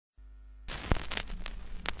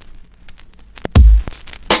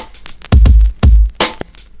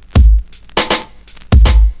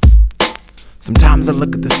Sometimes I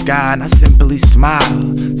look at the sky and I simply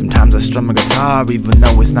smile. Sometimes I strum a guitar even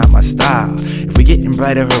though it's not my style. If we get in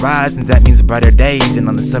brighter horizons, that means brighter days. And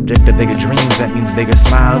on the subject of bigger dreams, that means bigger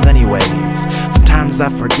smiles anyways. Sometimes I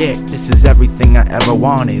forget this is everything I ever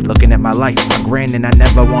wanted. Looking at my life, I grin and I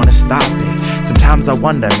never want to stop it. Sometimes I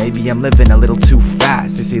wonder, maybe I'm living a little too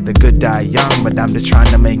fast. They say the good die young, but I'm just trying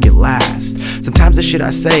to make it last. Sometimes the shit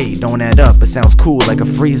I say don't add up, it sounds cool like a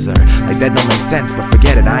freezer. Like that don't make sense, but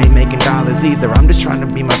forget it, I ain't making dollars either. I'm just trying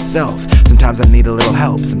to be myself. Sometimes I need a little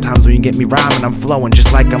help. Sometimes when you get me rhyming, I'm flowing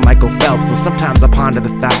just like I'm Michael Phelps. So sometimes I ponder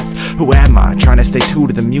the thoughts, who am I? Trying to stay true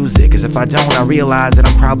to the music, cause if I don't, I realize that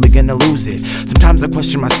I'm probably gonna lose it. Sometimes I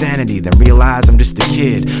question my sanity, then realize I'm just a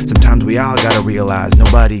kid. Sometimes we all gotta realize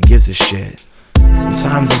nobody gives a shit.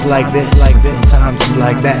 Sometimes it's like this, and sometimes it's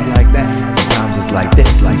like that. Sometimes it's like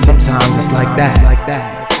this, and sometimes it's like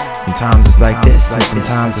that. Sometimes it's like this, and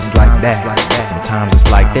sometimes it's like that. Sometimes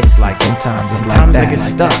it's like this, and sometimes it's like that. Sometimes I get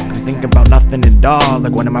stuck, I think about nothing at all.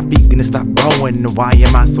 Like when are my feet gonna stop growing, and why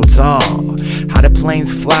am I so tall? How do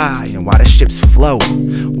planes fly, and why do ships float?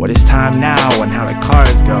 What is time now, and how do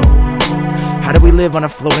cars go? How do we live on a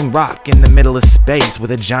floating rock in the middle of space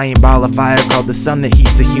with a giant ball of fire called the sun that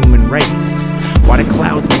heats the human race? Why do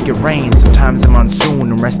clouds make it rain, sometimes a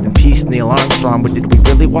monsoon? And rest in peace Neil Armstrong, but did we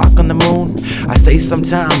really walk on the moon? I say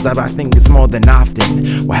sometimes, but I think it's more than often.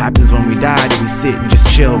 What happens when we die? Do we sit and just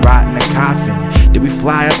chill, rot in a coffin? Do we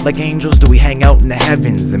fly up like angels? Do we hang out in the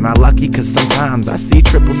heavens? Am I lucky? Cause sometimes I see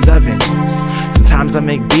 777s. Sometimes I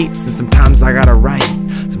make beats and sometimes I gotta write.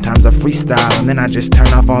 Sometimes I freestyle and then I just turn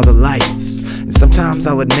off all the lights. And sometimes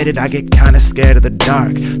I'll admit it, I get kinda scared of the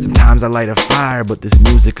dark. Sometimes I light a fire, but this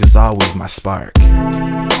music is always my spark.